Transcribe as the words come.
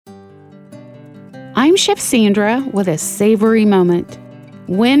I'm Chef Sandra with a savory moment.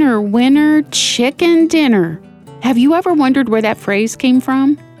 Winner, winner, chicken dinner. Have you ever wondered where that phrase came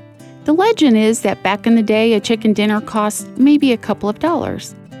from? The legend is that back in the day, a chicken dinner cost maybe a couple of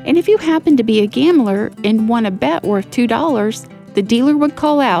dollars. And if you happened to be a gambler and won a bet worth $2, the dealer would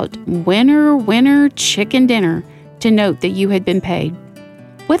call out, "Winner, winner, chicken dinner," to note that you had been paid.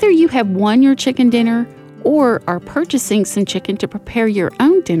 Whether you have won your chicken dinner or are purchasing some chicken to prepare your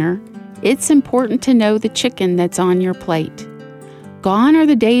own dinner, it's important to know the chicken that's on your plate. Gone are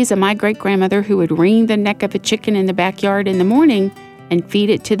the days of my great-grandmother who would wring the neck of a chicken in the backyard in the morning and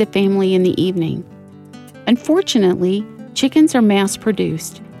feed it to the family in the evening. Unfortunately, chickens are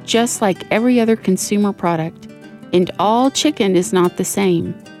mass-produced, just like every other consumer product, and all chicken is not the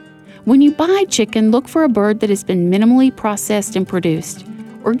same. When you buy chicken, look for a bird that has been minimally processed and produced.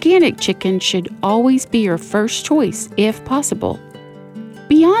 Organic chicken should always be your first choice, if possible.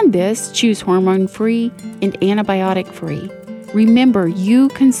 Beyond this, choose hormone-free and antibiotic-free. Remember, you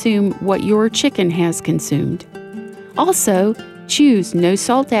consume what your chicken has consumed. Also, choose no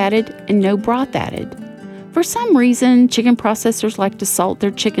salt added and no broth added. For some reason, chicken processors like to salt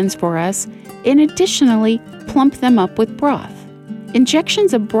their chickens for us and additionally plump them up with broth.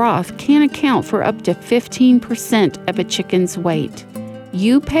 Injections of broth can account for up to 15% of a chicken's weight.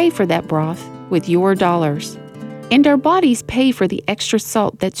 You pay for that broth with your dollars. And our bodies pay for the extra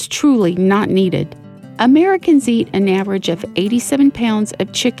salt that's truly not needed. Americans eat an average of 87 pounds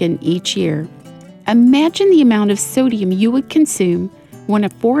of chicken each year. Imagine the amount of sodium you would consume when a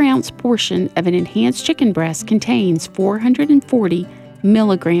 4-ounce portion of an enhanced chicken breast contains 440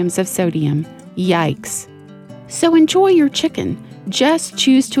 milligrams of sodium. Yikes. So enjoy your chicken. Just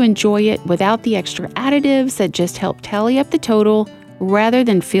choose to enjoy it without the extra additives that just help tally up the total rather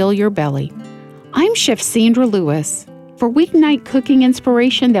than fill your belly. I'm Chef Sandra Lewis. For weeknight cooking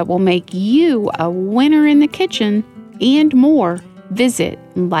inspiration that will make you a winner in the kitchen and more, visit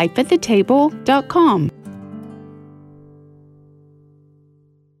lifeatthetable.com.